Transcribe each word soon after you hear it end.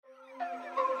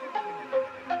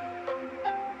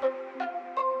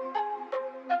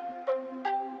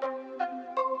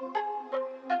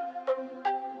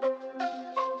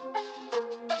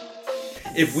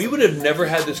If we would have never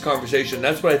had this conversation,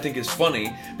 that's what I think is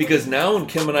funny. Because now when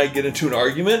Kim and I get into an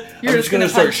argument, I'm just going to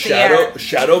start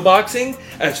shadow boxing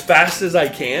as fast as I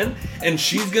can. And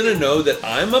she's going to know that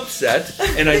I'm upset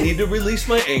and I need to release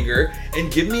my anger.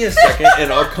 And give me a second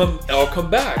and I'll come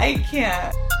back. I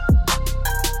can't.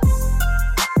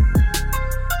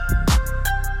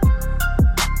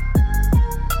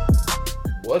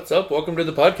 What's up? Welcome to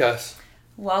the podcast.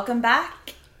 Welcome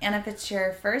back. And if it's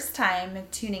your first time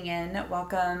tuning in,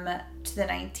 welcome to the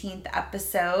 19th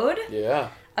episode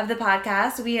of the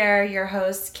podcast. We are your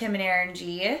hosts, Kim and Aaron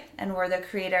G, and we're the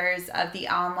creators of the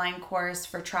online course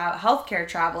for healthcare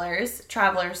travelers,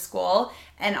 Traveler School,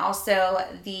 and also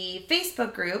the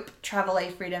Facebook group, Travel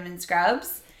Life, Freedom, and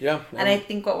Scrubs. Yeah. And I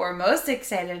think what we're most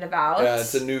excited about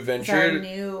it's a new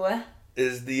venture.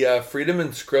 Is the Freedom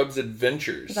and Scrubs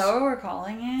Adventures. Is that what we're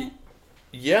calling it?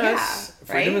 Yes. Yeah,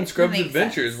 Freedom right? and Scrubs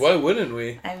Adventures. Sense. Why wouldn't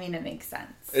we? I mean, it makes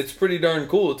sense. It's pretty darn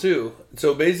cool, too.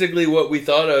 So basically what we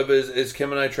thought of is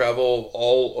Kim and I travel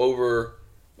all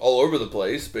over the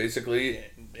place, basically,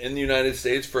 in the United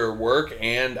States for work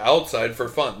and outside for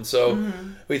fun. So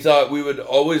we thought we would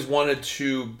always wanted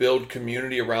to build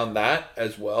community around that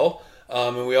as well.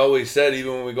 And we always said,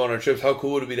 even when we go on our trips, how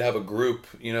cool would it be to have a group,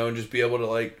 and just be able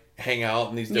to, hang out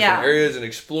in these different areas and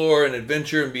explore and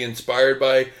adventure and be inspired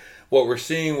by what we're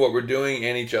seeing, what we're doing,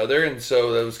 and each other. And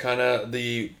so that was kind of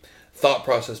the thought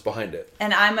process behind it.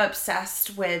 And I'm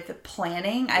obsessed with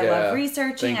planning. I love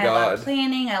researching. I love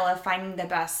planning. I love finding the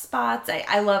best spots.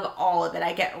 I love all of it.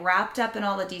 I get wrapped up in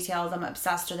all the details. I'm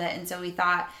obsessed with it. And so we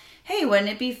thought, hey, wouldn't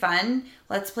it be fun?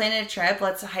 Let's plan a trip.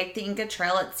 Let's hike the Inca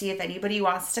Trail. Let's see if anybody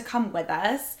wants to come with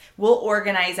us. We'll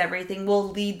organize everything. We'll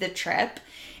lead the trip.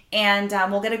 And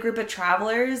we'll get a group of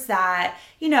travelers that,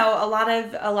 a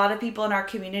lot of people in our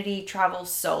community travel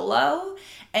solo.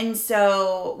 And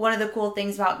so one of the cool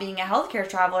things about being a healthcare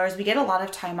traveler is we get a lot of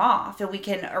time off. And we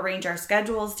can arrange our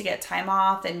schedules to get time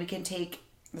off. And we can take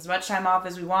as much time off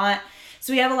as we want.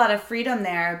 So we have a lot of freedom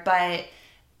there. But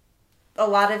a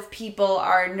lot of people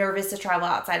are nervous to travel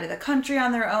outside of the country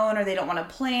on their own, or they don't want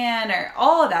to plan, or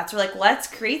all of that. So we're like, let's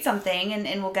create something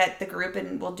and we'll get the group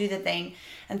and we'll do the thing.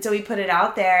 And so we put it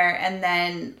out there, and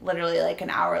then literally an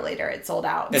hour later it sold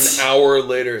out. An hour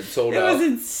later it sold out. It was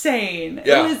insane.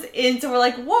 Yeah. So we're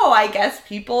like, whoa, I guess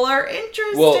people are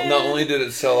interested. Well, not only did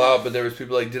it sell out, but there was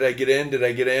people like, did I get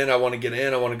in? I want to get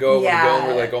in. I want to go. I want to go. And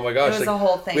we're like, oh my gosh. It was a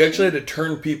whole thing. We actually had to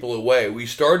turn people away. We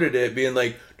started it being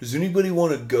like, does anybody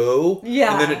want to go?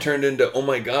 Yeah. And then it turned into, oh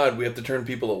my God, we have to turn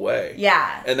people away.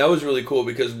 Yeah. And that was really cool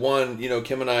because one,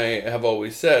 Kim and I have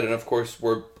always said, and of course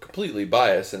we're completely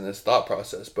biased in this thought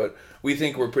process, but we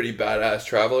think we're pretty badass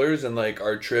travelers, and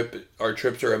our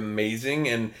trips are amazing.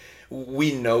 And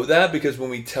we know that because when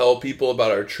we tell people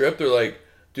about our trip, they're like,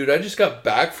 dude, I just got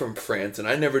back from France and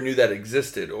I never knew that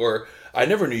existed, or I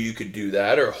never knew you could do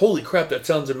that, or holy crap, that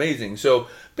sounds amazing. So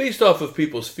based off of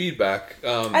people's feedback,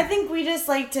 I think we just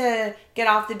like to get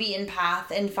off the beaten path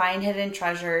and find hidden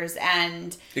treasures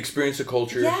and experience the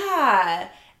culture. Yeah.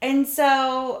 And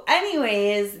so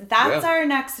anyways, that's our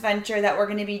next venture that we're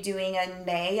going to be doing in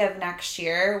May of next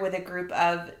year with a group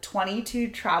of 22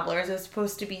 travelers. It was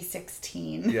supposed to be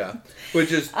 16. Yeah.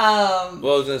 Which is, well, I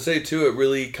was going to say too, it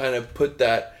really kind of put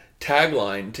that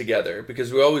tagline together,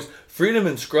 because we always, Freedom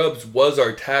and Scrubs was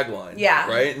our tagline. Yeah.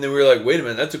 Right? And then we were like, wait a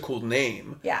minute, that's a cool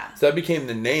name. Yeah. So that became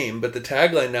the name, but the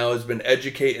tagline now has been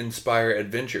Educate, Inspire,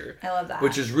 Adventure. I love that.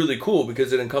 Which is really cool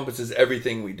because it encompasses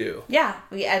everything we do. Yeah.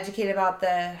 We educate about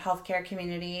the healthcare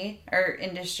community or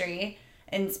industry,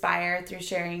 inspire through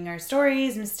sharing our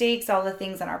stories, mistakes, all the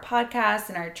things on our podcasts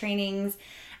and our trainings,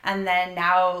 and then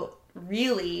now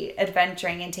really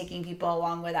adventuring and taking people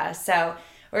along with us. So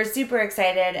we're super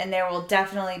excited, and there will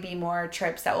definitely be more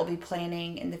trips that we'll be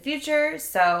planning in the future,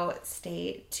 so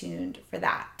stay tuned for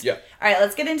that. Yeah. All right,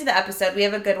 let's get into the episode. We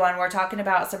have a good one. We're talking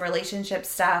about some relationship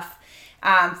stuff,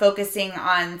 focusing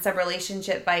on some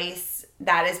relationship advice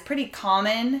that is pretty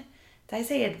common. Did I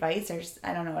say advice, or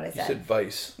I don't know what I said? You said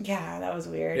vice. Yeah, that was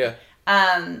weird. Yeah.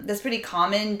 That's pretty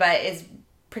common, but is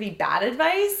pretty bad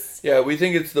advice. Yeah, we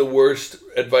think it's the worst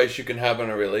advice you can have in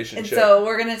a relationship. And so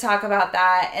we're going to talk about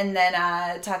that, and then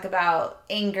talk about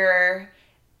anger,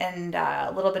 and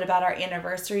a little bit about our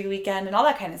anniversary weekend and all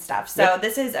that kind of stuff. So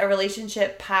This is a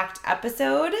relationship-packed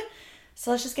episode.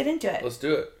 So let's just get into it. Let's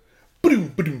do it.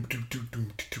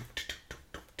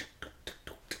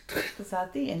 Was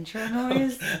that the intro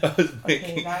noise? I was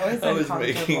making, okay, that was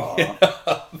uncomfortable.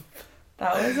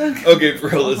 That was uncomfortable. Okay, for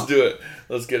real, let's do it.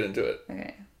 Let's get into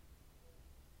it.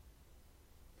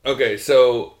 Okay,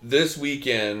 so this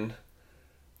weekend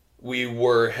we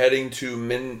were heading to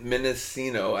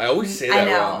Mendocino. I always say that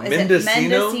wrong.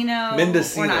 Mendocino?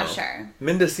 Mendocino. We're not sure.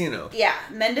 Mendocino. Yeah,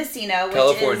 Mendocino, which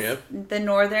California. is the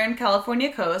northern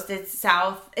California coast. It's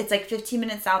south. It's like 15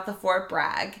 minutes south of Fort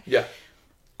Bragg. Yeah.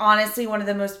 Honestly, one of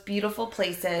the most beautiful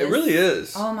places. It really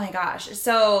is. Oh my gosh.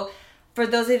 So, for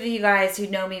those of you guys who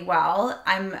know me well,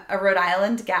 I'm a Rhode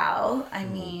Island gal. I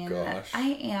mean,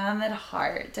 I am at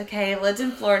heart. Okay, I lived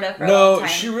in Florida for a long time. No,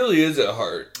 she really is at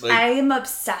heart. Like, I am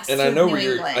obsessed with New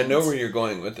England. I know where you're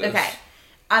going with this. Okay.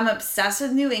 I'm obsessed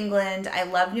with New England. I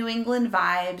love New England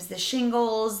vibes, the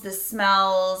shingles, the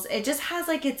smells. It just has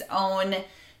like its own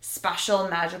special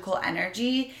magical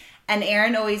energy. And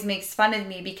Aaron always makes fun of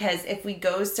me because if we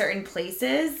go certain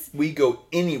places, we go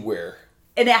anywhere.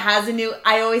 And it has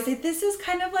I always say, this is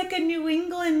kind of like a New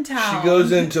England town. She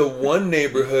goes into one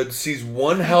neighborhood, sees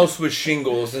one house with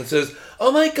shingles, and says,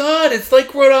 oh my God, it's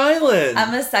like Rhode Island.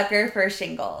 I'm a sucker for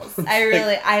shingles.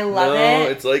 I love it. No,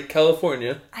 it's like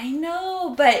California. I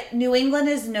know, but New England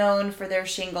is known for their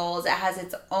shingles. It has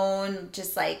its own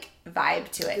just like vibe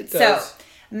to it. It does. So,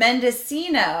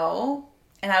 Mendocino,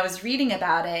 and I was reading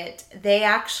about it, they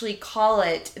actually call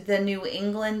it the New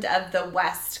England of the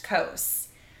West Coast.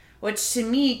 Which to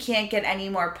me can't get any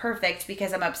more perfect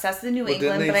because I'm obsessed with New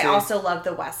England, but I also love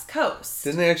the West Coast.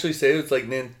 Didn't they actually say it's like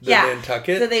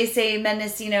Nantucket? So they say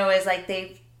Mendocino is like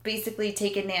they've basically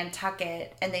taken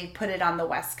Nantucket and they put it on the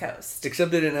West Coast.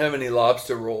 Except they didn't have any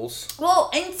lobster rolls.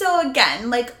 Well, and so again,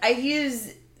 like I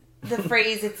use the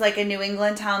phrase it's like a New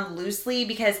England town loosely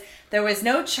because there was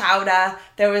no chowder,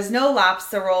 there was no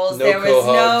lobster rolls, there was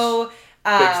no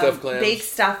baked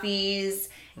stuffies.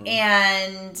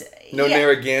 And no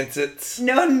Narragansetts.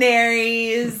 No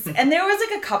Narries. And there was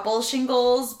like a couple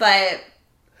shingles, but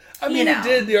I mean it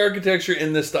did, the architecture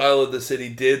in the style of the city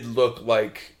did look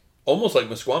like almost like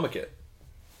Mesquamaket.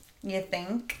 You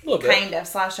think? A little bit. Kind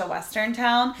of, / a western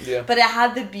town. Yeah. But it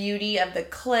had the beauty of the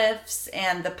cliffs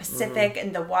and the Pacific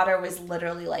and the water was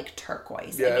literally like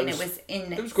turquoise. Yeah, I mean it was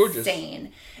insane. It was gorgeous.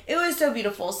 It was so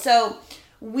beautiful. So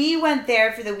we went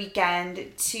there for the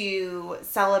weekend to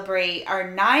celebrate our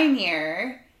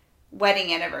 9-year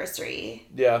wedding anniversary.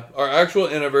 Yeah. Our actual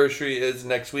anniversary is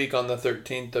next week on the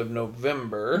 13th of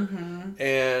November. Mm-hmm.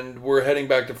 And we're heading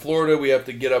back to Florida. We have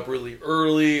to get up really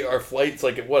early. Our flight's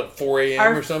like at 4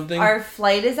 a.m. or something? Our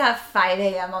flight is at 5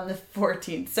 a.m. on the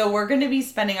 14th. So we're going to be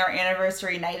spending our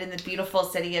anniversary night in the beautiful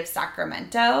city of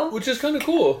Sacramento. Which is kind of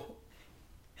cool.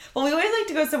 Well, we always like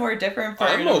to go somewhere different for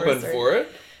our anniversary. I'm open for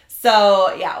it.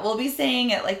 So, yeah, we'll be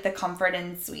staying at, like, the Comfort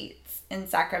Inn Suites in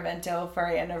Sacramento for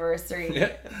our anniversary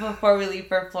before we leave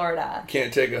for Florida.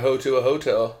 Can't take a hoe to a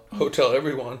hotel. Hotel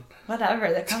everyone.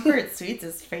 Whatever. The Comfort Suites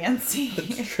is fancy.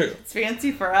 That's true. It's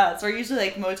fancy for us. We're usually,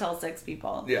 like, Motel 6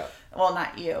 people. Yeah. Well,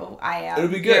 not you. I am.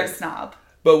 It'll be good. You're a snob.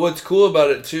 But what's cool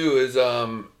about it, too, is,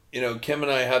 Kim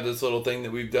and I have this little thing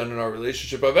that we've done in our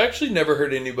relationship. I've actually never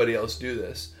heard anybody else do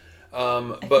this.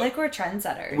 I feel like we're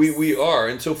trendsetters. We are.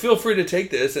 And so feel free to take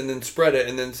this and then spread it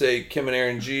and then say Kim and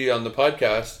Aaron G on the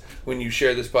podcast. When you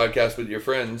share this podcast with your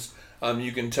friends,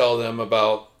 you can tell them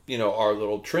about, our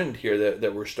little trend here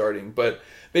that we're starting. But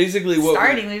basically we've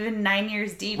been 9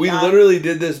 years deep. We literally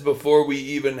did this before we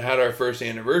even had our first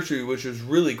anniversary, which was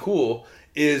really cool,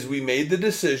 is we made the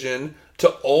decision to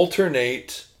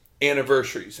alternate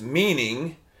anniversaries.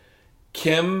 Meaning,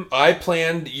 I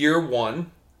planned year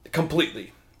 1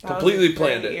 completely. Completely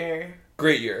planned it. Year.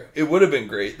 Great year. It would have been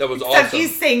great. That was awesome. Except you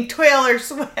sang Taylor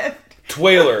Swift.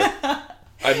 Twaler.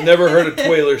 I've never heard of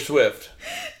Taylor Swift.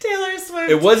 Taylor Swift.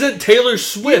 It wasn't Taylor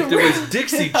Swift. It was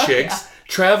Dixie Chicks,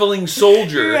 Traveling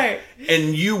Soldier. Right.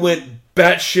 And you went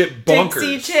batshit bonkers.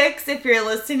 Dixie Chicks, if you're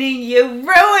listening, you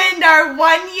ruined our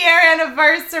 1-year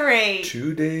anniversary.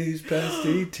 2 days past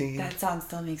 18. That song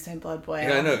still makes my blood boil.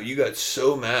 Yeah, I know. You got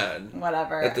so mad.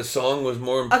 Whatever. That the song was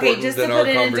more important than our conversation. Okay, just to put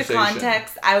it into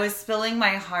context, I was spilling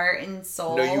my heart and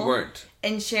soul. No, you weren't.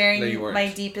 And sharing my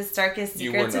deepest, darkest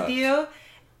secrets with you.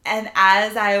 And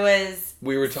as I was...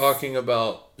 We were talking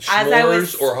about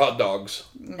s'mores or hot dogs.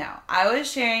 No. I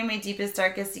was sharing my deepest,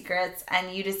 darkest secrets,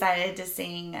 and you decided to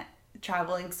sing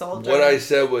Traveling Soldier. What I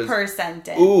said was... Per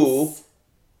sentence. Ooh,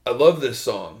 I love this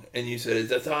song. And you said, is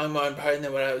that song more important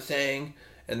than what I was saying?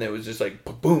 And it was just like,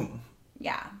 boom.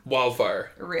 Yeah.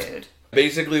 Wildfire. Rude.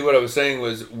 Basically what I was saying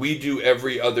was, we do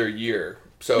every other year.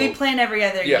 So we plan every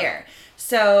other year.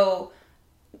 So...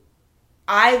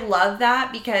 I love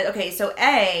that because, so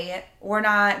we're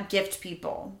not gift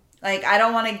people. Like, I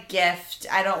don't want a gift.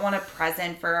 I don't want a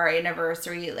present for our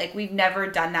anniversary. Like, we've never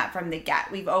done that from the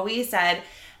get. We've always said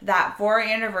that for our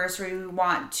anniversary, we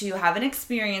want to have an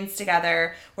experience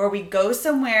together where we go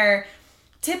somewhere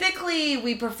Typically,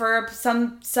 we prefer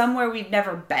somewhere we've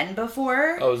never been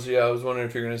before. I was wondering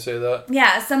if you're going to say that.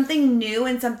 Yeah, something new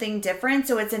and something different.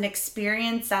 So it's an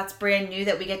experience that's brand new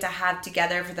that we get to have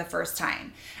together for the first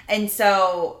time. And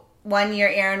so one year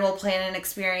Aaron will plan an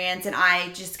experience and I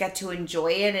just get to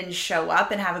enjoy it and show up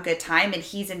and have a good time, and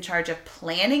he's in charge of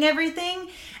planning everything.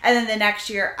 And then the next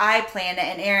year I plan it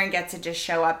and Aaron gets to just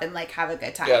show up and like have a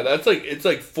good time. Yeah, that's like, it's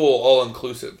like full all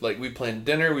inclusive. Like we plan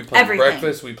dinner, we plan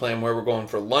breakfast, we plan where we're going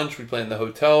for lunch, we plan the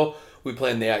hotel, we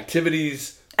plan the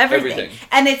activities, everything.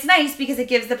 And it's nice because it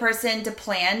gives the person to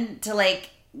plan to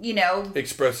like, you know,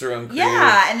 express their own creative.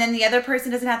 Yeah, and then the other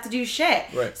person doesn't have to do shit.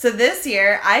 Right. So this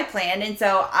year I planned, and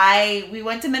so we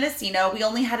went to Mendocino. We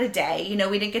only had a day. You know,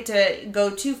 we didn't get to go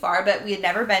too far, but we had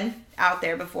never been out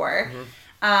there before.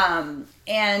 Mm-hmm.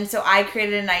 And so I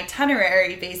created an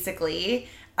itinerary basically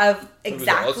of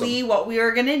exactly what we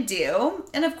were going to do.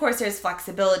 And of course there's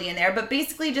flexibility in there, but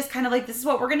basically just kind of like, this is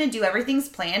what we're going to do. Everything's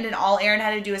planned, and all Aaron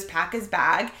had to do was pack his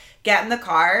bag, get in the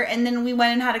car, and then we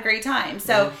went and had a great time.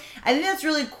 So I think that's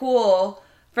really cool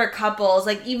for couples.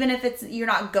 Like even if you're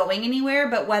not going anywhere,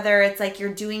 but whether it's like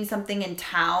you're doing something in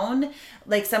town,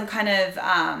 like some kind of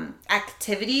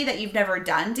activity that you've never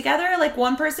done together, like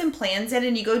one person plans it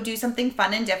and you go do something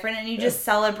fun and different, and you just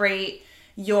celebrate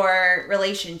your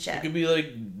relationship. It could be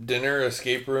like dinner,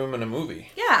 escape room, and a movie.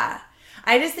 Yeah.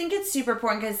 I just think it's super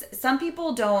important because some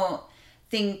people don't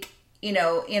think, you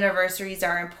know, anniversaries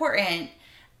are important.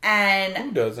 And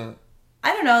who doesn't?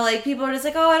 I don't know, like people are just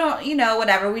like, oh, I don't, you know,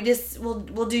 whatever.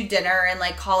 We'll do dinner and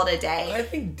like call it a day. I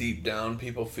think deep down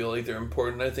people feel like they're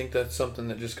important. I think that's something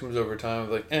that just comes over time of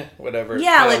like, whatever.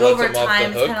 Yeah, like over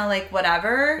time it's kind of like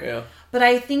whatever. Yeah. But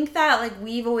I think that like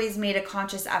we've always made a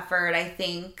conscious effort, I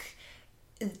think,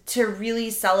 to really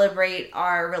celebrate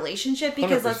our relationship,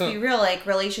 because 100%. Let's be real, like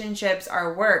relationships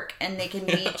are work and they can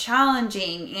be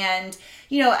challenging, and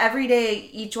you know, every day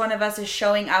each one of us is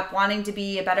showing up wanting to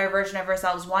be a better version of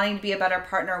ourselves, wanting to be a better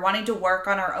partner, wanting to work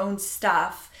on our own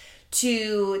stuff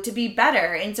to be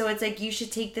better. And so it's like you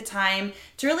should take the time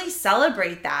to really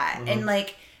celebrate that and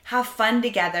like have fun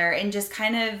together and just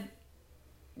kind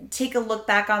of take a look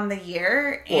back on the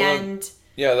year.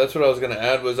 Yeah, that's what I was going to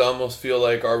add, was I almost feel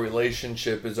like our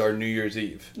relationship is our New Year's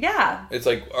Eve. Yeah. It's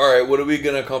like, all right, what are we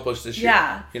going to accomplish this year?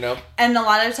 Yeah. You know? And a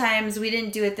lot of times, we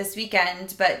didn't do it this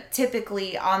weekend, but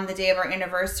typically on the day of our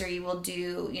anniversary, we'll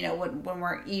do, you know, when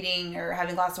we're eating or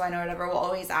having a glass of wine or whatever, we'll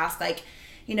always ask, like,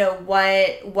 you know,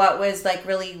 what was, like,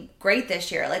 really great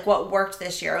this year? Like, what worked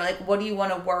this year? Or, like, what do you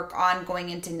want to work on going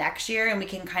into next year? And we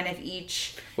can kind of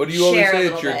each What do you always say?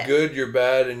 It's your good, your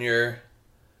bad, and your...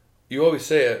 You always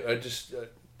say it. I just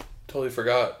totally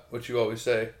forgot what you always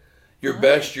say. Your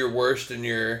best, your worst, and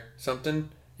your something.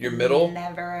 Your middle.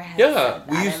 Never have said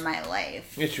that in my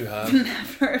life. Yes, you have.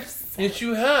 Never said. Yes,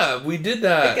 you have. We did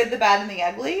that. The good, the bad, and the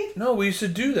ugly? No, we used to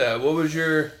do that. What was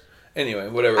your... Anyway,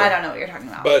 whatever. I don't know what you're talking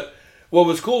about. But what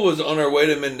was cool was on our way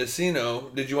to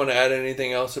Mendocino, did you want to add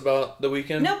anything else about the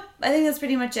weekend? Nope. I think that's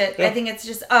pretty much it. Yeah. I think it's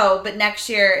just, but next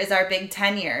year is our big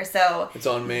 10 year. So it's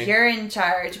on me. You're in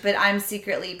charge, but I'm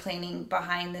secretly planning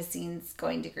behind the scenes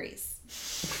going to Greece.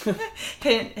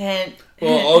 Hint, hint.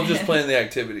 Well, I'll just plan the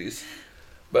activities.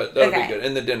 But that'll be good.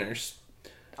 And the dinners.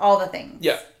 All the things.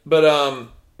 Yeah. But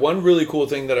one really cool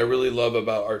thing that I really love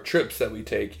about our trips that we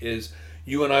take is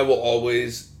you and I will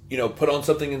always, you know, put on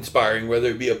something inspiring, whether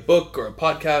it be a book or a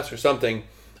podcast or something.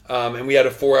 And we had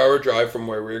a 4-hour drive from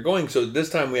where we were going. So this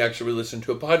time we actually listened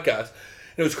to a podcast.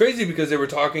 And it was crazy because they were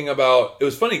talking about, it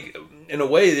was funny, in a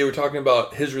way, they were talking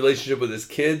about his relationship with his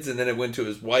kids, and then it went to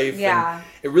his wife. Yeah. And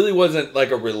it really wasn't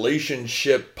like a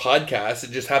relationship podcast.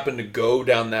 It just happened to go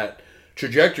down that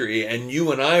trajectory. And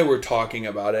you and I were talking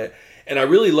about it. And I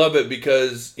really love it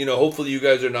because, you know, hopefully you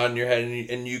guys are nodding your head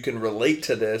and you can relate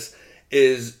to this,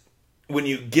 is when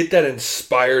you get that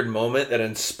inspired moment, that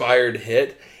inspired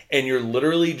hit, and you're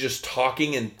literally just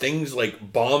talking and things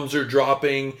like bombs are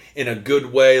dropping in a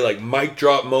good way, like mic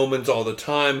drop moments all the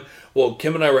time. Well,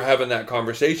 Kim and I were having that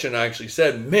conversation. I actually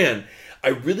said, man, I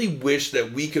really wish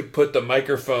that we could put the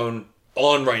microphone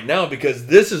on right now because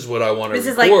this is what I want to record.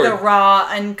 This is like the raw,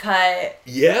 uncut.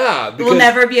 Yeah. We'll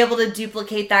never be able to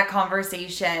duplicate that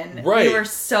conversation. Right. We were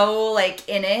so like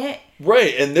in it.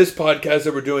 Right. And this podcast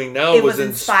that we're doing now was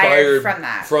inspired from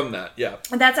that. From that, yeah.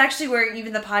 And that's actually where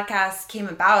even the podcast came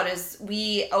about, is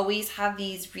we always have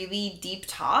these really deep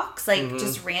talks, like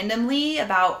just randomly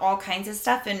about all kinds of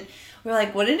stuff. And we're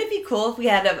like, wouldn't it be cool if we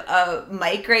had a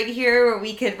mic right here where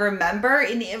we could remember?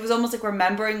 And it was almost like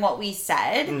remembering what we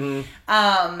said. And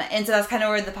so that's kind of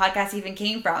where the podcast even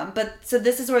came from. But so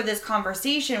this is where this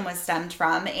conversation was stemmed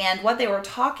from. And what they were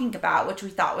talking about, which we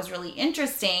thought was really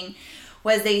interesting,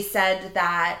 was they said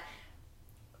that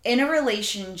in a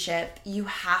relationship, you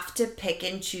have to pick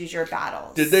and choose your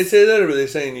battles. Did they say that, or were they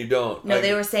saying you don't? No,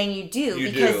 they were saying you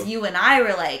do. Because you and I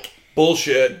were like...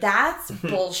 Bullshit. That's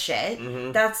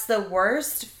bullshit. That's the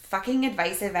worst fucking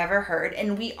advice I've ever heard.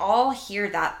 And we all hear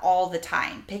that all the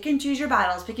time. Pick and choose your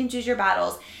battles. Pick and choose your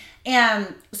battles.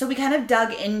 And so we kind of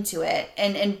dug into it.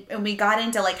 And we got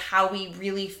into like how we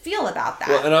really feel about that.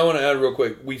 Well, and I want to add real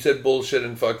quick. We said bullshit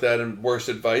and fuck that and worst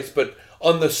advice. But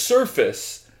on the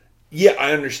surface... Yeah,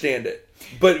 I understand it.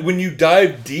 But when you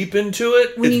dive deep into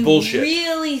it, it's bullshit. When you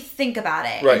really think about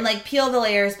it and like peel the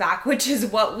layers back, which is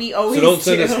what we always do. So don't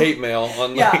send us hate mail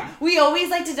on we always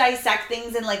like to dissect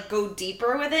things and like go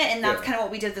deeper with it, and that's kind of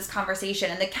what we did this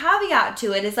conversation. And the caveat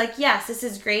to it is like, yes, this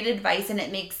is great advice and it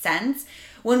makes sense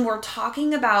when we're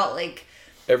talking about like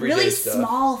everyday really stuff.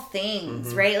 Small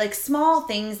things, right? Like small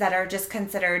things that are just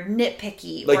considered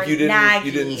nitpicky like or naggy.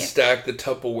 You didn't stack the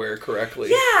Tupperware correctly.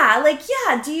 Do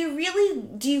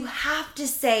you have to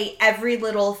say every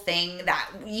little thing that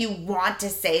you want to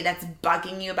say that's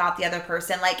bugging you about the other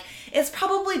person? Like, it's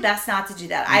probably best not to do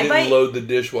that. You didn't load the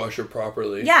dishwasher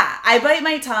properly. Yeah, I bite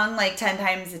my tongue like 10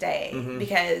 times a day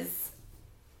because...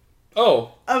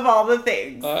 of all the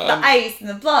things. The ice and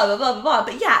the blah, blah, blah, blah, blah.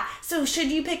 But yeah, so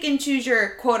should you pick and choose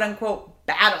your quote-unquote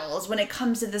battles when it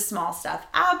comes to the small stuff?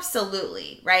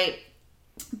 Absolutely, right?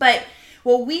 But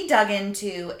what we dug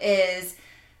into is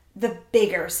the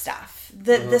bigger stuff.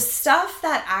 The stuff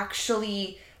that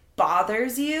actually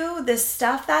bothers you, the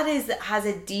stuff that has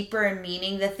a deeper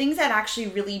meaning, the things that actually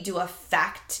really do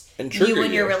affect you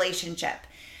and your relationship.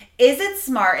 Is it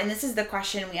smart, and this is the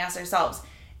question we ask ourselves,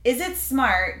 is it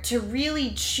smart to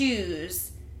really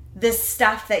choose the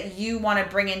stuff that you want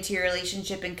to bring into your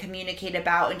relationship and communicate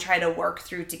about and try to work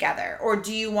through together? Or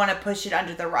do you want to push it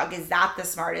under the rug? Is that the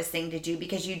smartest thing to do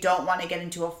because you don't want to get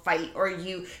into a fight, or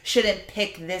you shouldn't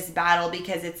pick this battle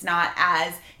because it's not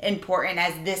as important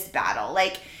as this battle?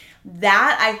 Like,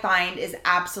 that I find is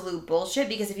absolute bullshit,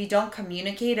 because if you don't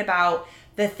communicate about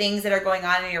the things that are going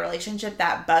on in your relationship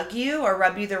that bug you or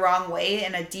rub you the wrong way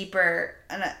in a deeper,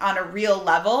 on a real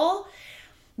level,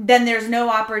 then there's no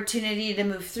opportunity to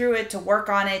move through it, to work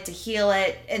on it, to heal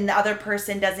it, and the other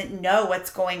person doesn't know what's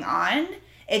going on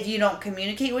if you don't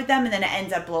communicate with them, and then it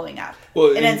ends up blowing up.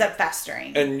 Well, it ends up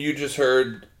festering. And you just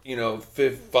heard,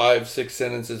 5-6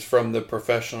 sentences from the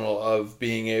professional of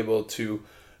being able to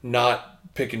not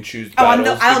pick and choose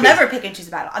battles. I'll never pick and choose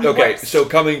a battle. I'm the worst. So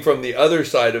coming from the other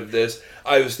side of this,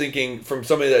 I was thinking from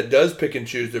somebody that does pick and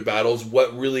choose their battles,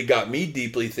 what really got me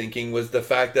deeply thinking was the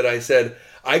fact that I said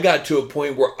I got to a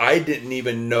point where I didn't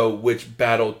even know which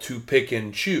battle to pick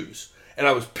and choose. And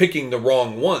I was picking the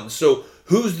wrong one. So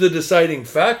who's the deciding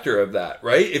factor of that,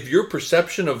 right? If your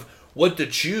perception of what to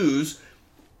choose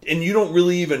and you don't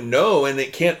really even know, and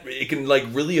it can like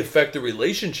really affect the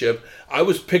relationship. I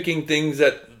was picking things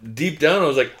that deep down I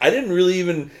was like, I didn't really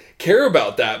even care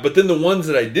about that. But then the ones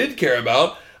that I did care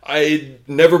about, I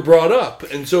never brought up.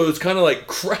 And so it's kind of like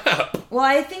crap. Well,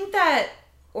 I think that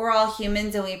we're all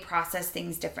humans and we process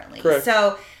things differently. Correct.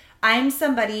 So I'm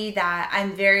somebody that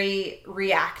I'm very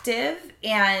reactive,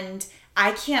 and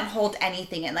I can't hold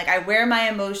anything in. Like, I wear my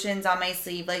emotions on my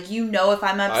sleeve. Like, if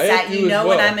I'm upset,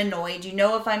 when I'm annoyed,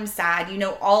 if I'm sad,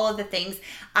 all of the things.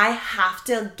 I have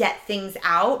to get things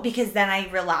out because then I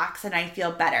relax and I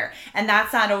feel better. And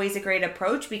that's not always a great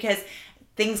approach because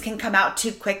things can come out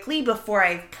too quickly before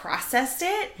I've processed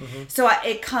it. Mm-hmm. So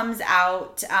it comes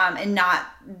out and not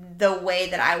the way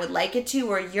that I would like it to,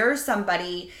 or you're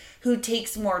somebody who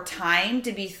takes more time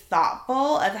to be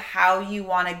thoughtful of how you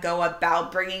want to go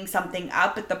about bringing something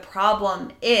up. But the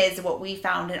problem is, what we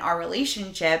found in our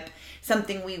relationship,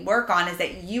 something we work on, is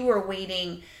that you were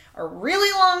waiting a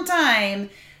really long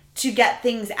time to get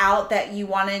things out that you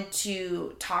wanted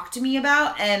to talk to me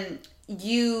about. And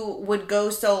you would go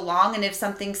so long, and if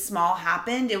something small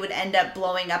happened, it would end up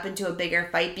blowing up into a bigger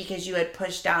fight because you had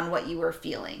pushed down what you were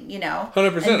feeling,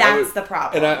 100%. And that's the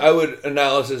problem. And I would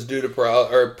paralysis due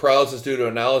to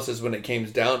analysis when it came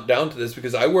down to this,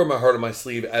 because I wear my heart on my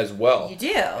sleeve as well. You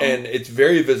do. And it's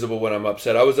very visible when I'm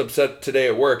upset. I was upset today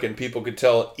at work, and people could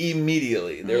tell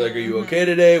immediately. They're like, "Are you okay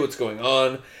today? What's going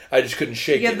on?" I just couldn't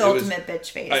shake it. You have the ultimate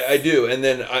bitch face. I do. And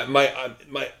then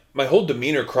my whole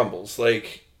demeanor crumbles.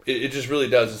 Like, it just really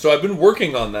does. And so I've been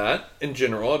working on that in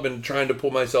general. I've been trying to pull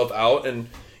myself out and,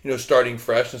 starting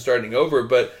fresh and starting over.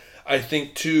 But I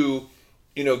think too,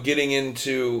 getting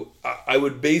into, I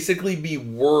would basically be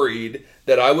worried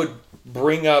that I would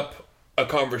bring up a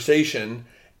conversation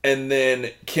and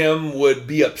then Kim would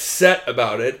be upset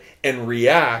about it and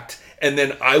react. And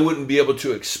then I wouldn't be able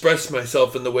to express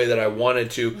myself in the way that I wanted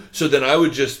to. So then I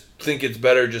would just think it's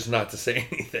better just not to say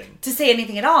anything. To say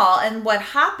anything at all. And what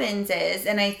happens is,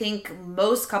 and I think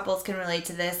most couples can relate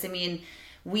to this. I mean,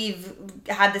 we've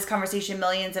had this conversation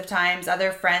millions of times.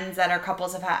 Other friends that are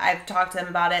couples I've talked to them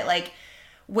about it. Like,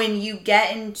 when you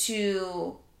get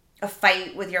into a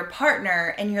fight with your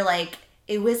partner and you're like,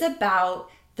 it was about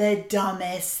the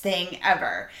dumbest thing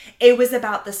ever. It was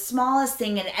about the smallest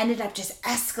thing and it ended up just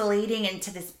escalating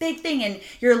into this big thing, and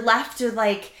you're left with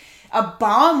like a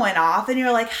bomb went off and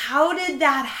you're like, how did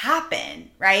that happen?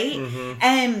 Right? Mm-hmm.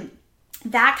 And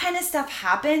that kind of stuff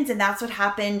happens, and that's what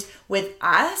happened with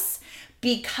us,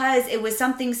 because it was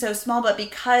something so small, but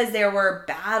because there were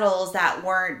battles that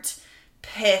weren't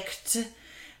picked,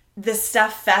 the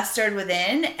stuff festered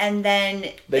within, and then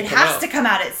it has to come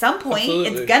out at some point.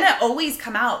 Absolutely. It's gonna always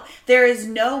come out. There is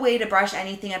no way to brush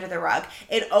anything under the rug.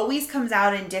 It always comes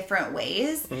out in different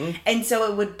ways. Mm-hmm. And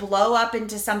so it would blow up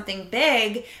into something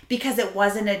big because it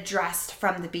wasn't addressed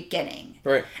from the beginning.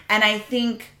 Right. And I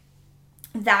think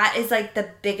that is like the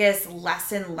biggest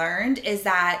lesson learned, is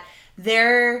that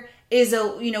there is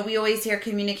we always hear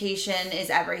communication is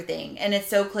everything. And it's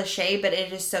so cliche, but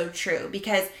it is so true,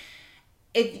 because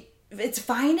it's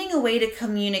finding a way to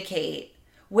communicate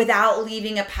without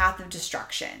leaving a path of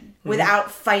destruction, mm-hmm.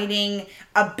 without fighting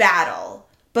a battle,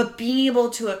 but being able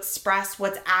to express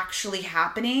what's actually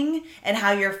happening and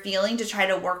how you're feeling to try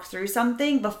to work through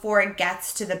something before it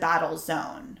gets to the battle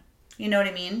zone. You know what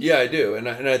I mean? Yeah, I do. And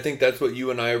I think that's what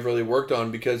you and I have really worked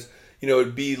on, because,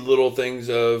 it'd be little things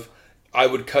of, I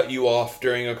would cut you off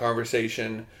during a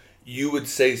conversation. You would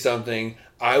say something.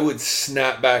 I would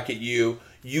snap back at you.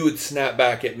 You would snap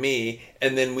back at me,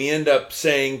 and then we end up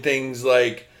saying things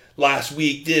like, last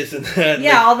week this and that.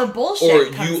 Yeah, like, all the bullshit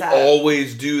or comes you up.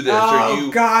 Always do this. Oh, or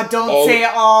you God, don't say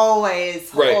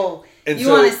always. Right. Oh, and you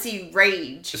want to see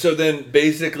rage. So then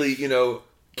basically,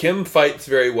 Kim fights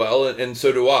very well, and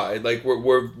so do I. Like,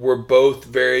 we're both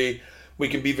very... We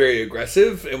can be very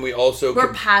aggressive, and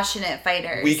we're passionate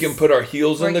fighters. We can put our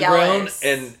heels on the ground,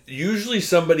 and usually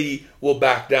somebody will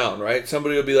back down, right?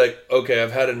 Somebody will be like, okay,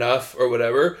 I've had enough, or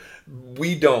whatever.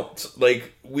 We don't.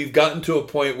 Like, we've gotten to a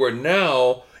point where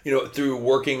now, through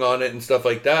working on it and stuff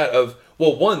like that,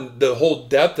 one, the whole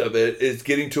depth of it is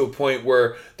getting to a point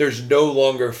where there's no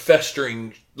longer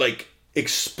festering, like,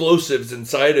 explosives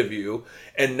inside of you.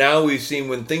 And now we've seen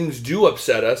when things do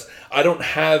upset us, I don't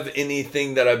have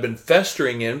anything that I've been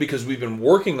festering in because we've been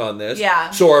working on this.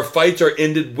 Yeah. So our fights are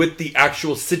ended with the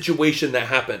actual situation that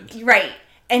happened. Right.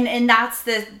 And that's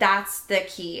the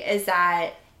key, is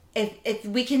that if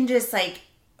we can just like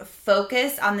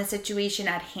focus on the situation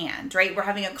at hand, right? We're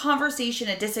having a conversation,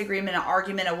 a disagreement, an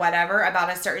argument, or whatever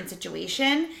about a certain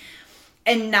situation,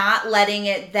 and not letting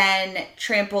it then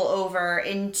trample over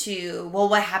into, well,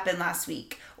 what happened last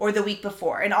week or the week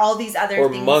before, and all these other or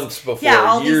things. Or months before, yeah,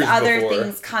 all years these other before.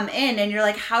 Things come in, and you're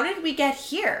like, how did we get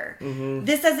here? Mm-hmm.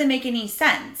 This doesn't make any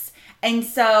sense. And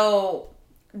so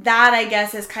that, I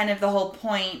guess, is kind of the whole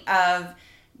point of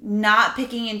not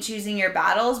picking and choosing your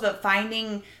battles, but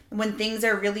finding when things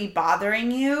are really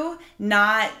bothering you,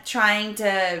 not trying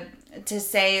to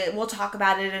say, we'll talk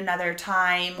about it another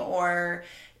time, or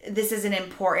this isn't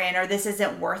important, or this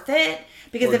isn't worth it.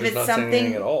 Because or if it's not something saying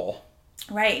anything at all.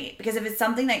 Right. Because if it's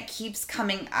something that keeps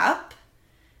coming up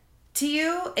to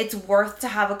you, it's worth to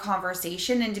have a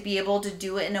conversation and to be able to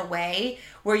do it in a way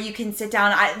where you can sit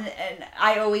down.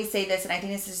 I always say this, and I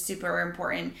think this is super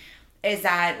important, is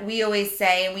that we always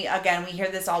say, and we hear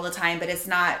this all the time, but it's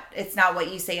not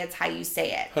what you say, it's how you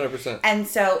say it. 100%. And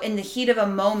so in the heat of a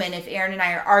moment, if Aaron and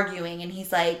I are arguing and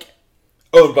he's like,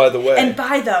 oh, and by the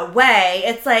way,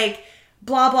 it's like,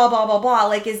 blah, blah, blah, blah, blah.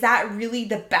 Like, is that really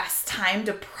the best time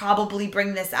to probably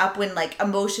bring this up when, like,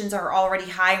 emotions are already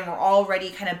high and we're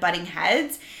already kind of butting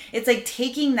heads? It's like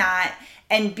taking that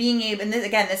and being able, and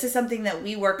this is something that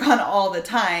we work on all the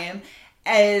time,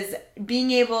 is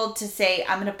being able to say,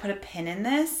 I'm going to put a pin in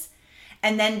this,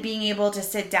 and then being able to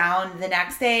sit down the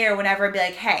next day or whenever and be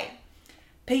like, hey,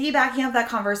 piggybacking off that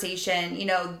conversation,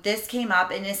 this came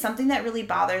up and it's something that really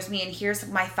bothers me, and here's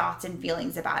my thoughts and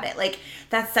feelings about it. Like,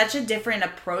 that's such a different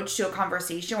approach to a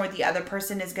conversation where the other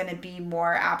person is going to be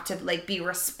more apt to, like, be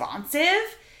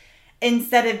responsive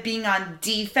instead of being on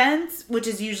defense, which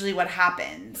is usually what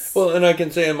happens. Well, and I can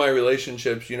say in my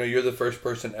relationships, you're the first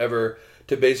person ever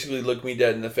to basically look me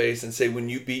dead in the face and say, when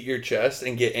you beat your chest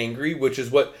and get angry, which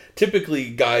is what typically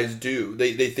guys do.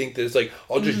 They think that it's like,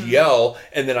 I'll just yell,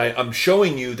 and then I'm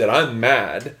showing you that I'm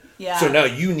mad. Yeah. So now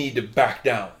you need to back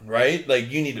down, right? Like,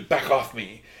 you need to back off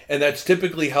me. And that's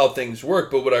typically how things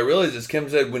work. But what I realized is, Kim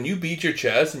said, when you beat your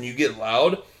chest and you get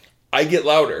loud, I get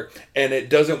louder. And it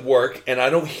doesn't work, and I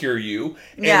don't hear you,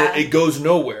 and it goes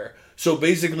nowhere. So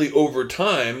basically over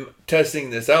time,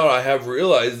 testing this out, I have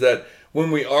realized that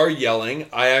when we are yelling,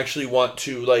 I actually want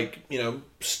to like,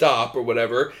 stop or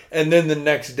whatever. And then the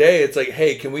next day it's like,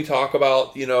 hey, can we talk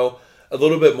about, a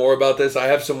little bit more about this? I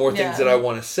have some more things that I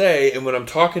want to say. And when I'm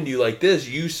talking to you like this,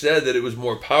 you said that it was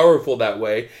more powerful that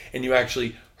way. And you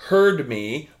actually heard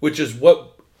me, which is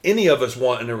what any of us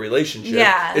want in a relationship,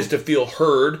 is to feel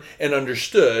heard and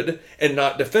understood and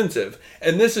not defensive.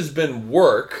 And this has been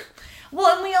work.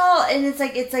 Well, and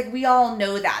it's like we all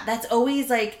know that. That's always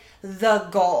like the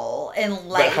goal in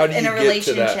life, in a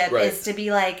relationship, is to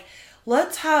be like,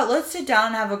 let's sit down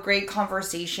and have a great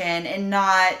conversation and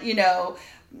not,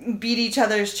 beat each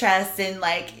other's chests and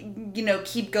like,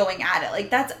 keep going at it. Like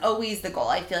that's always the goal,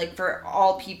 I feel like, for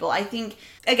all people. I think,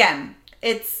 again,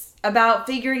 it's about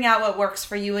figuring out what works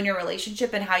for you in your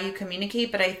relationship and how you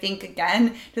communicate. But I think,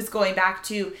 again, just going back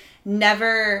to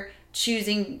never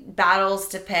choosing battles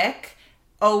to pick,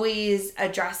 always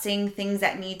addressing things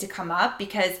that need to come up,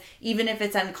 because even if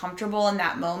it's uncomfortable in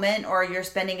that moment, or you're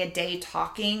spending a day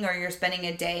talking, or you're spending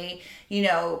a day,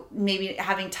 maybe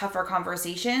having tougher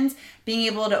conversations, being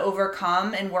able to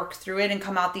overcome and work through it and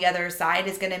come out the other side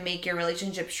is going to make your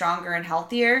relationship stronger and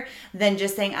healthier than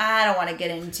just saying, I don't want to get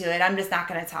into it. I'm just not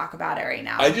going to talk about it right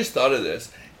now. I just thought of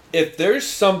this. If there's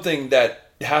something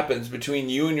that happens between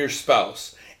you and your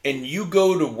spouse, and you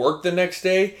go to work the next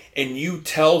day and you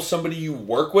tell somebody you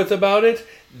work with about it,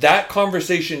 that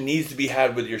conversation needs to be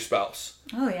had with your spouse.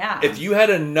 Oh, yeah. If you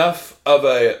had enough of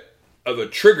a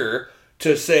trigger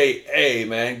to say, hey,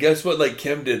 man, guess what like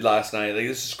Kim did last night? Like,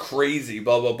 this is crazy,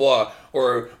 blah, blah, blah.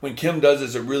 Or when Kim does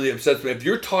this, it really upsets me. If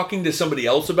you're talking to somebody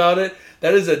else about it,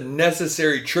 that is a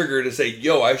necessary trigger to say,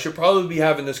 yo, I should probably be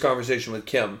having this conversation with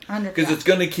Kim. Because it's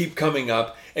going to keep coming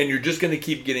up, and you're just going to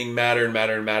keep getting madder and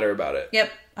madder and madder about it.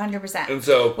 Yep. 100%. And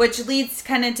so, which leads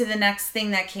kind of to the next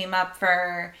thing that came up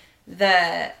during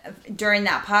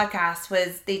that podcast,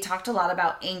 was they talked a lot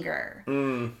about anger.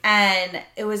 And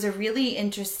it was a really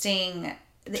interesting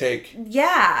take.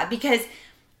 Yeah, because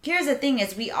here's the thing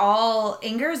is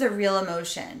anger is a real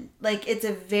emotion. Like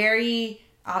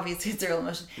obviously it's a real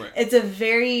emotion. Right. It's a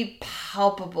very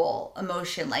palpable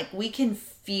emotion. Like we can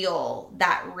feel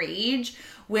that rage,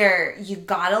 where you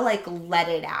gotta like let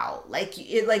it out. Like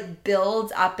it like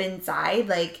builds up inside.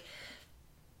 Like,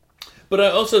 but I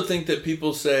also think that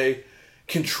people say,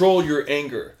 control your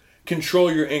anger.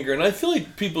 Control your anger. And I feel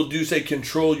like people do say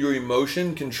control your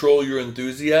emotion, control your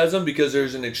enthusiasm, because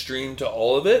there's an extreme to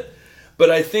all of it. But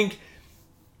I think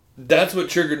that's what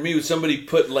triggered me, was somebody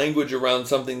put language around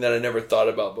something that I never thought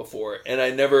about before. And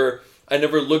I never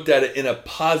looked at it in a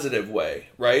positive way,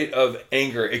 right? Of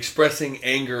anger, expressing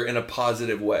anger in a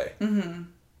positive way. Mm-hmm.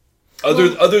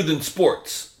 Other than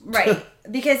sports. Right.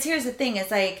 Because here's the thing,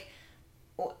 it's like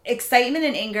excitement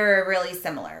and anger are really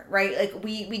similar, right? Like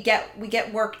we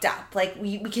get worked up. Like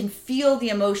we can feel the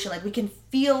emotion, like we can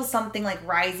feel something like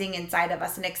rising inside of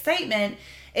us. And excitement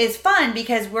is fun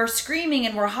because we're screaming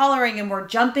and we're hollering and we're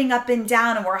jumping up and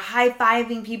down and we're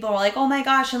high-fiving people. We're like, oh my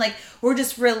gosh. And like, we're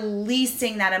just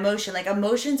releasing that emotion. Like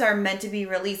emotions are meant to be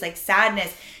released. Like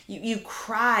sadness, you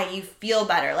cry, you feel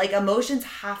better. Like emotions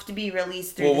have to be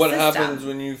released through the system. Well, what happens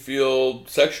when you feel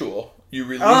sexual? You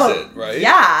release it, right?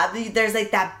 Yeah. There's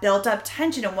like that built up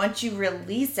tension. And once you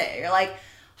release it, you're like,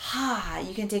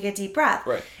 you can take a deep breath.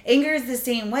 Right. Anger is the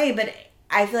same way, but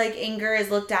I feel like anger is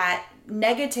looked at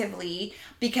negatively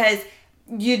because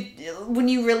when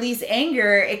you release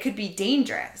anger, it could be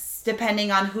dangerous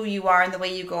depending on who you are and the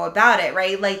way you go about it,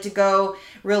 right? Like to go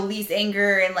release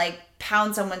anger and like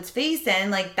pound someone's face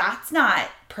in, like that's not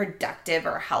productive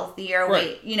or healthy or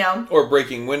or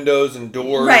breaking windows and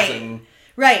doors.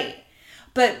 Right.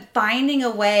 But finding a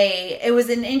way, it was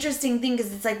an interesting thing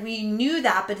because it's like we knew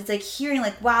that, but it's like hearing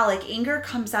like, wow, like anger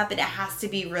comes up and it has to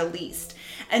be released.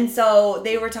 And so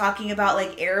they were talking about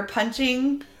like air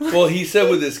punching. Well, he said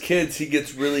with his kids, he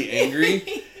gets really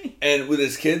angry and with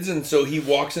his kids. And so he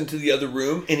walks into the other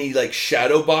room and he like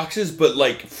shadow boxes, but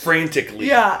like frantically.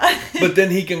 Yeah. But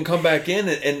then he can come back in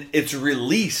and it's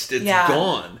released. It's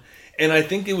gone. And I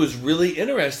think it was really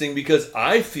interesting because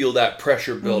I feel that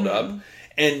pressure build up.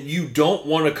 And you don't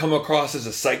want to come across as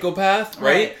a psychopath,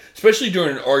 right? Especially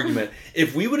during an argument.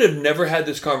 If we would have never had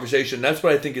this conversation, that's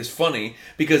what I think is funny.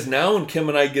 Because now when Kim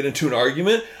and I get into an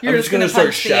argument, I'm just going to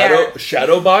start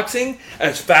shadow boxing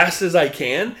as fast as I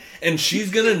can. And she's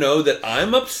going to know that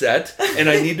I'm upset and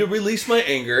I need to release my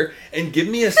anger. And give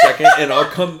me a second and I'll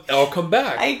come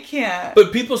back. I can't.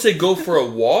 But people say go for a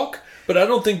walk. But I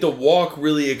don't think the walk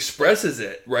really expresses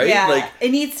it, right? Yeah, like it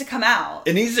needs to come out.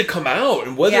 It needs to come out.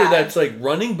 And whether that's like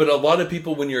running, but a lot of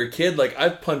people when you're a kid, like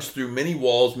I've punched through many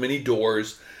walls, many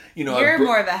doors, You're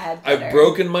more of a head butter. I've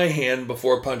broken my hand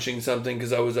before punching something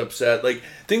because I was upset. Like,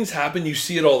 things happen, you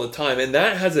see it all the time. And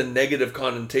that has a negative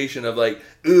connotation of like,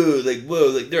 ooh, like, whoa,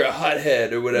 like they're a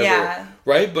hothead or whatever. Yeah.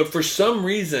 Right? But for some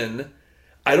reason,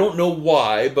 I don't know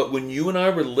why, but when you and I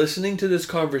were listening to this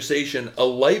conversation, a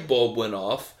light bulb went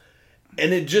off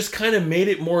and it just kind of made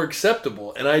it more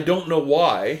acceptable. And I don't know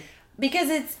why. Because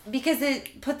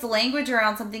it puts language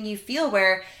around something you feel,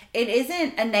 where it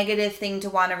isn't a negative thing to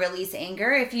want to release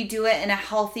anger if you do it in a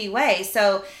healthy way.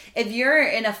 So if you're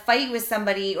in a fight with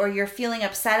somebody or you're feeling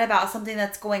upset about something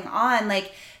that's going on,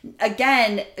 like,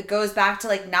 again, it goes back to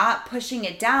like not pushing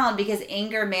it down, because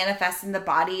anger manifests in the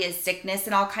body as sickness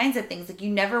and all kinds of things. Like,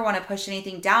 you never want to push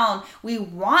anything down. We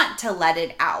want to let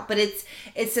it out, but it's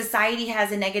society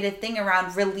has a negative thing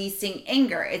around releasing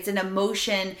anger. It's an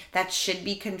emotion that should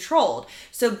be controlled.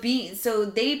 So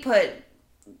they put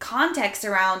context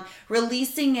around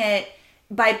releasing it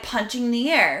by punching the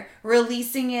air,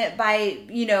 releasing it by,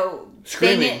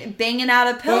 banging out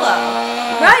a pillow.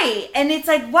 Right. And it's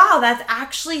like, wow, that's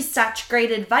actually such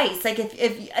great advice. Like,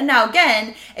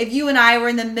 if you and I were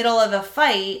in the middle of a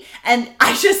fight and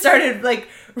I just started like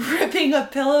ripping a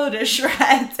pillow to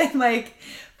shreds and like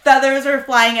feathers were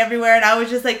flying everywhere and I was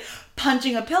just like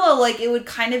punching a pillow, like, it would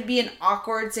kind of be an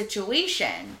awkward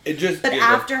situation.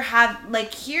 After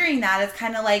hearing that, it's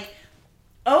kind of like,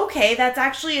 okay, that's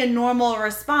actually a normal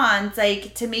response,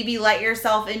 like, to maybe let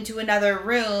yourself into another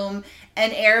room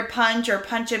and air punch or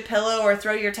punch a pillow or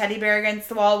throw your teddy bear against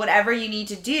the wall, whatever you need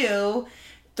to do.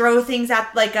 Throw things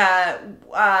at, like,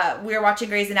 we were watching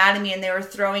Grey's Anatomy and they were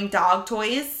throwing dog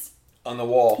toys on the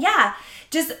wall. Yeah.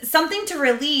 Just something to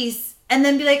release. And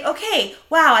then be like, okay,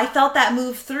 wow, I felt that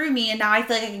move through me, and now I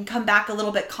feel like I can come back a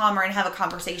little bit calmer and have a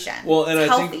conversation. Well, and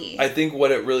I think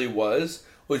what it really was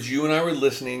you and I were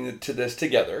listening to this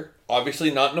together,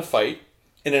 obviously not in a fight,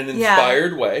 in an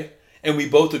inspired way, and we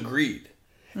both agreed.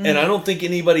 Mm-hmm. And I don't think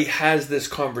anybody has this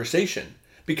conversation,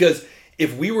 because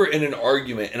if we were in an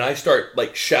argument and I start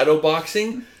like shadow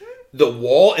boxing the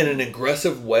wall in an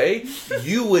aggressive way,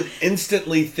 you would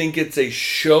instantly think it's a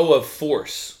show of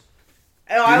force.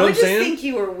 Oh, I would just think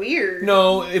you were weird.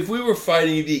 No, if we were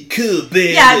fighting, you'd be cool,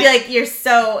 bitch. Yeah, I'd be like, you're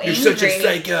so angry. You're such a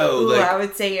psycho. Ooh, I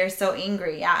would say you're so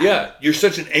angry, yeah. Yeah, you're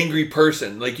such an angry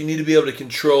person. Like, you need to be able to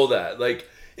control that. Like,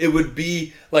 it would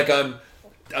be like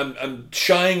I'm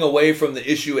shying away from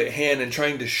the issue at hand and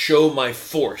trying to show my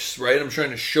force, right? I'm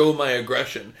trying to show my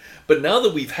aggression. But now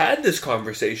that we've had this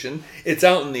conversation, it's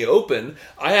out in the open.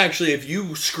 I actually, if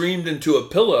you screamed into a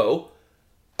pillow,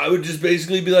 I would just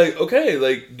basically be like, okay,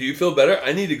 like, do you feel better?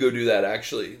 I need to go do that,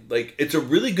 actually. Like, it's a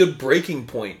really good breaking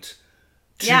point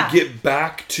to get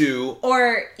back to...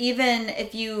 Or even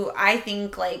if I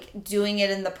think, like, doing it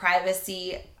in the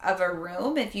privacy of a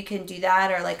room, if you can do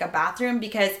that, or, like, a bathroom,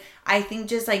 because I think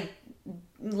just, like,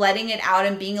 letting it out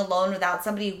and being alone without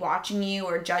somebody watching you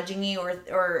or judging you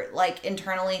or like,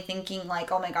 internally thinking,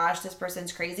 like, oh my gosh, this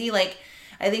person's crazy. Like,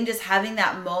 I think just having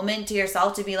that moment to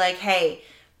yourself to be like, hey...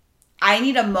 I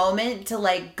need a moment to,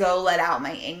 like, go let out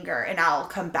my anger, and I'll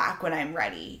come back when I'm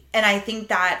ready. And I think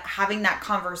that having that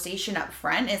conversation up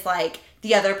front is, like,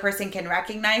 the other person can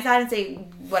recognize that and say,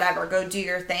 whatever, go do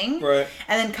your thing. Right.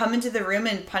 And then come into the room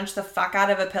and punch the fuck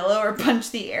out of a pillow or punch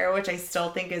the air, which I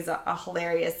still think is a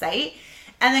hilarious sight.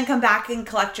 And then come back and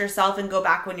collect yourself and go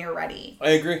back when you're ready. I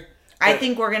agree. I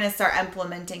think we're going to start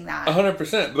implementing that.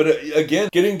 100%. But, again,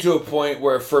 getting to a point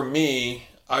where, for me...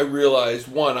 I realized,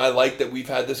 one, I like that we've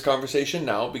had this conversation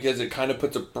now, because it kind of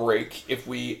puts a break. If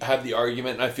we have the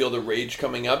argument and I feel the rage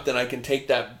coming up, then I can take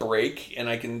that break and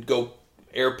I can go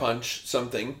air punch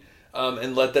something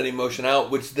and let that emotion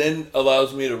out, which then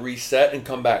allows me to reset and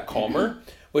come back calmer,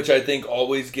 which I think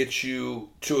always gets you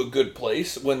to a good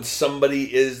place. When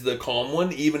somebody is the calm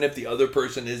one, even if the other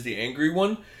person is the angry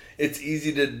one, it's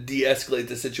easy to de-escalate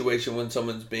the situation when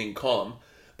someone's being calm.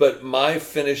 But my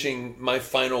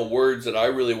final words that I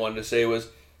really wanted to say was,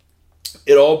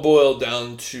 it all boiled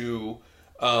down to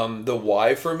the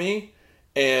why for me.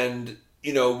 And,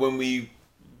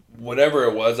 whatever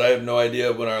it was, I have no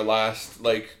idea when our last,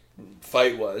 like,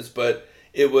 fight was. But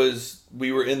it was,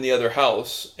 we were in the other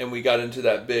house and we got into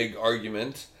that big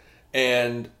argument.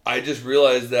 And I just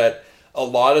realized that a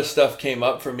lot of stuff came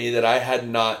up for me that I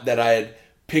had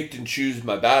picked and choose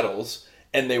my battles.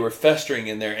 And they were festering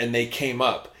in there, and they came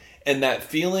up. And that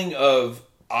feeling of,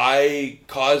 I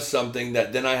caused something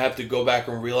that then I have to go back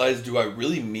and realize, do I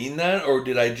really mean that? Or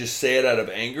did I just say it out of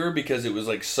anger because it was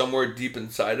like somewhere deep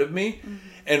inside of me? Mm-hmm.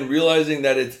 And realizing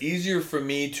that it's easier for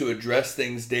me to address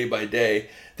things day by day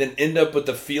than end up with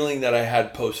the feeling that I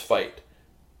had post-fight.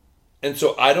 And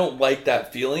so I don't like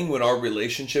that feeling when our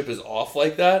relationship is off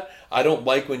like that. I don't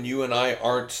like when you and I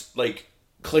aren't like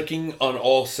clicking on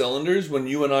all cylinders, when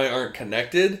you and I aren't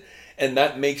connected. And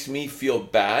that makes me feel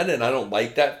bad, and I don't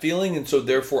like that feeling, and so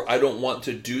therefore I don't want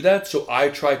to do that, so I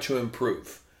try to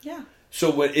improve. Yeah.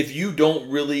 So if you don't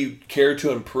really care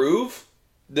to improve,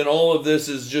 then all of this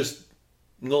is just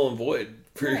null and void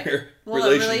for your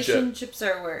relationship. Relationships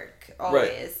are work,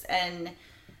 always. Right. And,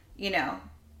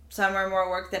 some are more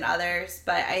work than others,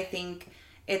 but I think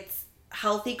it's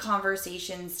healthy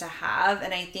conversations to have,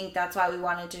 and I think that's why we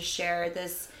wanted to share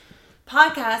this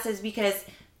podcast, is because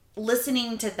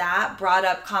listening to that brought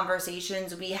up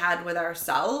conversations we had with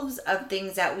ourselves of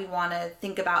things that we want to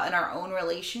think about in our own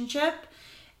relationship.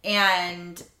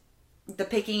 And the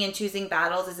picking and choosing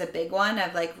battles is a big one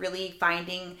of like really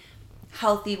finding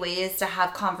healthy ways to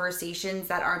have conversations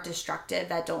that aren't destructive,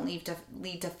 that don't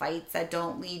lead to fights, that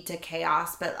don't lead to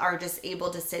chaos, but are just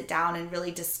able to sit down and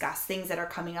really discuss things that are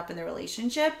coming up in the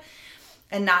relationship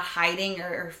and not hiding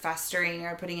or festering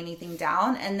or putting anything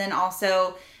down. And then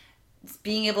also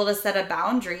being able to set a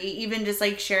boundary, even just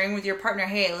like sharing with your partner,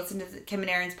 hey, listen to Kim and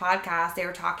Erin's podcast. They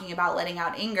were talking about letting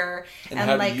out anger. And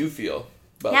how do you feel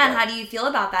about that? And how do you feel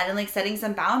about that? And like setting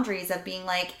some boundaries of being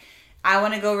like, I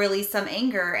want to go release some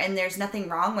anger, and there's nothing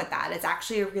wrong with that. It's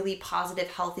actually a really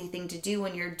positive, healthy thing to do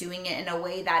when you're doing it in a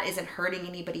way that isn't hurting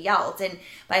anybody else. And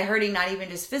by hurting, not even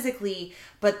just physically,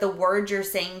 but the words you're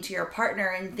saying to your partner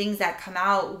and things that come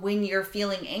out when you're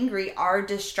feeling angry are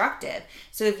destructive.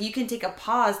 So if you can take a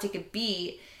pause, take a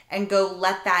beat, and go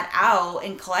let that out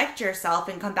and collect yourself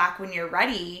and come back when you're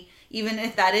ready, even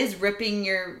if that is ripping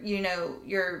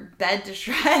your bed to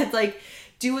shreds, like,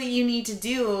 do what you need to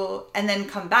do and then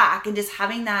come back. And just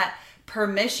having that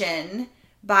permission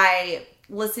by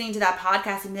listening to that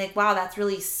podcast and be like, wow, that's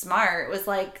really smart, was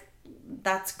like,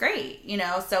 that's great,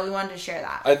 so we wanted to share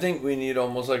that. I think we need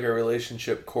almost like a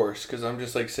relationship course, because I'm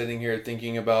just like sitting here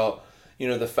thinking about,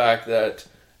 the fact that,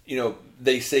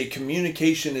 they say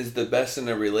communication is the best in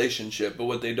a relationship, but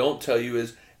what they don't tell you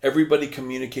is everybody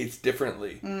communicates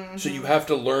differently. Mm-hmm. So you have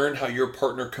to learn how your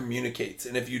partner communicates.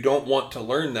 And if you don't want to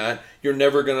learn that, you're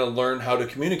never going to learn how to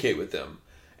communicate with them.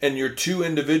 And you're two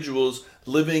individuals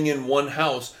living in one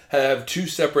house have two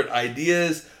separate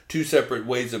ideas, two separate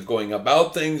ways of going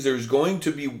about things. There's going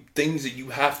to be things that you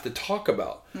have to talk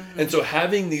about. Mm-hmm. And so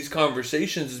having these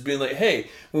conversations is being like, hey,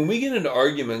 when we get into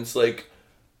arguments, like,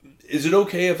 is it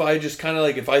okay if I just kind of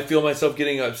like, if I feel myself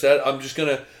getting upset, I'm just going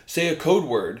to say a code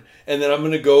word and then I'm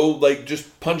going to go like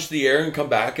just punch the air and come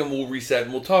back and we'll reset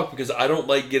and we'll talk, because I don't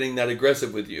like getting that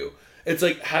aggressive with you. It's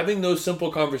like having those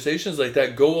simple conversations like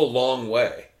that go a long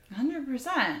way.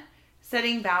 100%.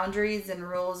 Setting boundaries and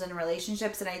rules in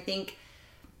relationships. And I think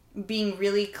being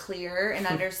really clear and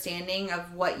understanding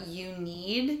of what you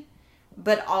need,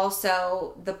 but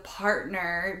also the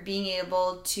partner being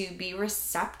able to be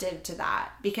receptive to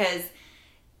that, because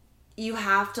you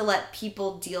have to let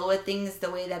people deal with things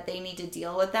the way that they need to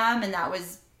deal with them. And that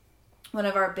was one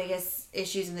of our biggest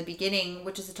issues in the beginning,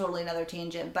 which is a totally another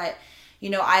tangent. But,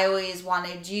 I always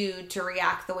wanted you to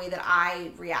react the way that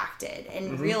I reacted,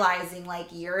 and mm-hmm. realizing like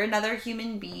you're another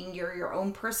human being, you're your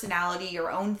own personality, your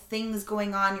own things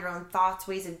going on, your own thoughts,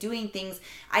 ways of doing things.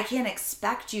 I can't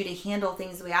expect you to handle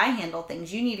things the way I handle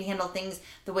things. You need to handle things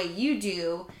the way you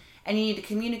do. And you need to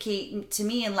communicate to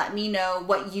me and let me know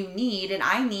what you need. And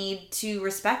I need to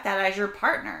respect that as your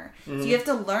partner. Mm-hmm. So you have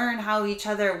to learn how each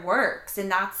other works. And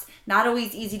that's not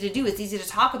always easy to do. It's easy to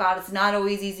talk about. It's not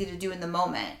always easy to do in the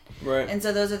moment. Right. And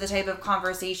so those are the type of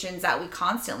conversations that we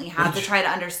constantly have to try to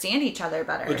understand each other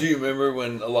better. But do you remember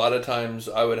when a lot of times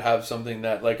I would have something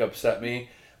that like upset me,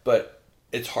 but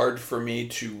it's hard for me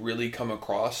to really come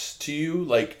across to you,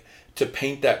 like to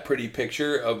paint that pretty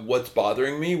picture of what's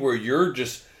bothering me, where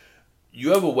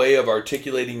you have a way of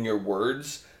articulating your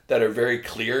words that are very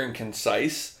clear and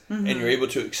concise, mm-hmm. and you're able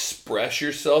to express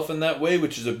yourself in that way,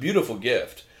 which is a beautiful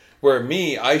gift. Where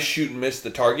me, I shoot and miss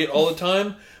the target all the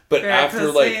time, but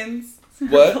after like pains.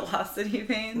 What? Velocity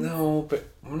pains. No, but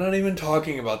I'm not even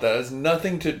talking about that. It has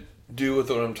nothing to do with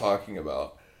what I'm talking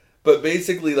about. But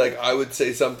basically, like, I would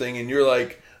say something and you're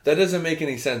like, that doesn't make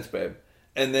any sense, babe.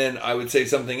 And then I would say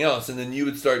something else, and then you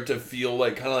would start to feel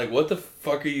like kind of like, what the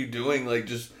fuck are you doing? Like,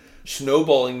 just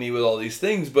snowballing me with all these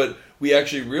things. But we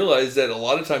actually realized that a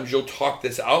lot of times you'll talk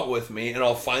this out with me and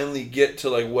I'll finally get to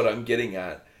like what I'm getting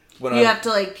at. You have to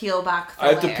like peel back the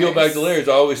layers. I have to peel back the layers.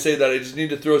 I always say that I just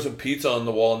need to throw some pizza on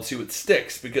the wall and see what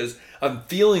sticks, because I'm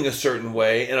feeling a certain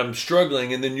way and I'm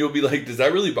struggling, and then you'll be like, does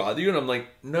that really bother you? And I'm like,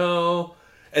 no.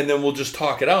 And then we'll just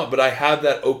talk it out. But I have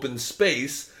that open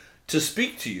space to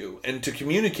speak to you and to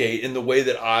communicate in the way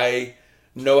that I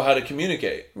know how to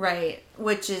communicate. Right.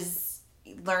 Which is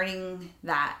learning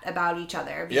that about each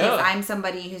other. Because I'm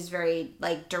somebody who's very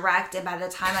like direct, and by the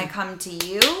time I come to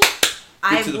you,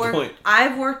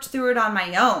 I've worked through it on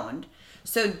my own.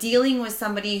 So dealing with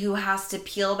somebody who has to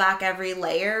peel back every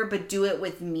layer but do it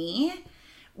with me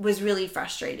was really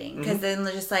frustrating. Because then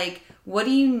they're just like, what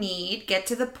do you need? Get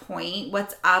to the point.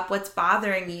 What's up? What's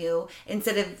bothering you?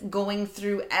 Instead of going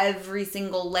through every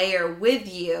single layer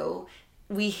with you,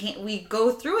 we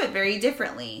go through it very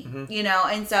differently, you know?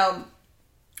 And so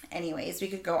anyways, we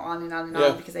could go on and on and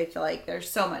on because I feel like there's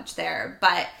so much there.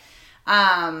 But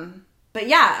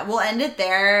yeah, we'll end it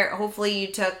there. Hopefully you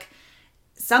took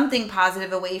something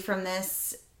positive away from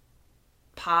this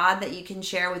pod that you can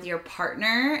share with your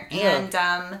partner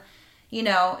and, you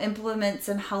know, implement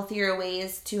some healthier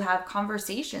ways to have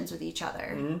conversations with each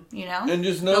other, you know? And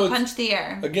just know, punch the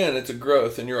air. Again, it's a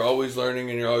growth, and you're always learning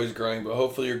and you're always growing, but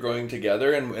hopefully you're growing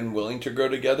together and willing to grow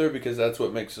together, because that's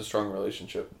what makes a strong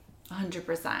relationship.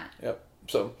 100%. Yep.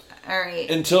 So, all right.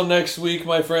 Until next week,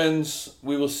 my friends,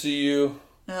 we will see you.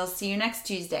 We'll see you next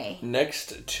Tuesday.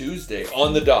 Next Tuesday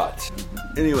on the dot.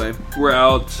 Anyway, we're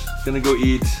out. Gonna go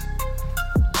eat.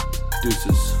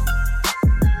 Deuces.